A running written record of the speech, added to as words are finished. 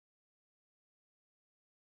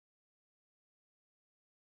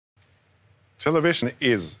Television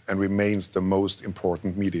is and remains the most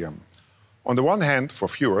important medium. On the one hand, for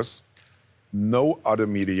viewers, no other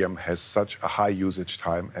medium has such a high usage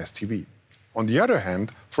time as TV. On the other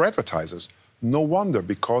hand, for advertisers, no wonder,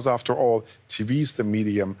 because after all, TV is the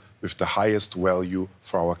medium with the highest value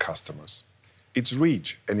for our customers. Its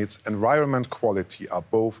reach and its environment quality are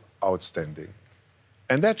both outstanding.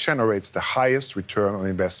 And that generates the highest return on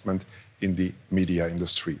investment in the media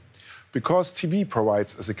industry. Because TV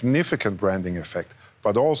provides a significant branding effect,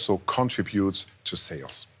 but also contributes to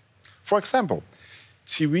sales. For example,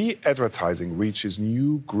 TV advertising reaches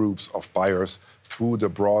new groups of buyers through the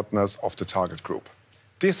broadness of the target group.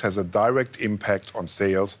 This has a direct impact on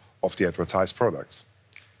sales of the advertised products.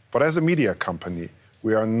 But as a media company,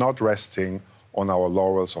 we are not resting on our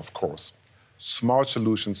laurels, of course. Smart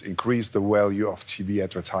solutions increase the value of TV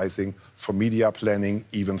advertising for media planning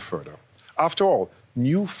even further. After all,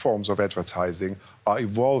 new forms of advertising are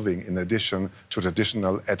evolving in addition to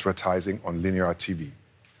traditional advertising on linear TV.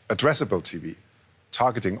 Addressable TV,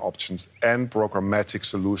 targeting options and programmatic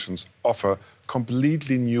solutions offer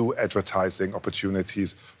completely new advertising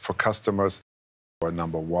opportunities for customers, our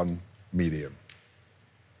number one medium.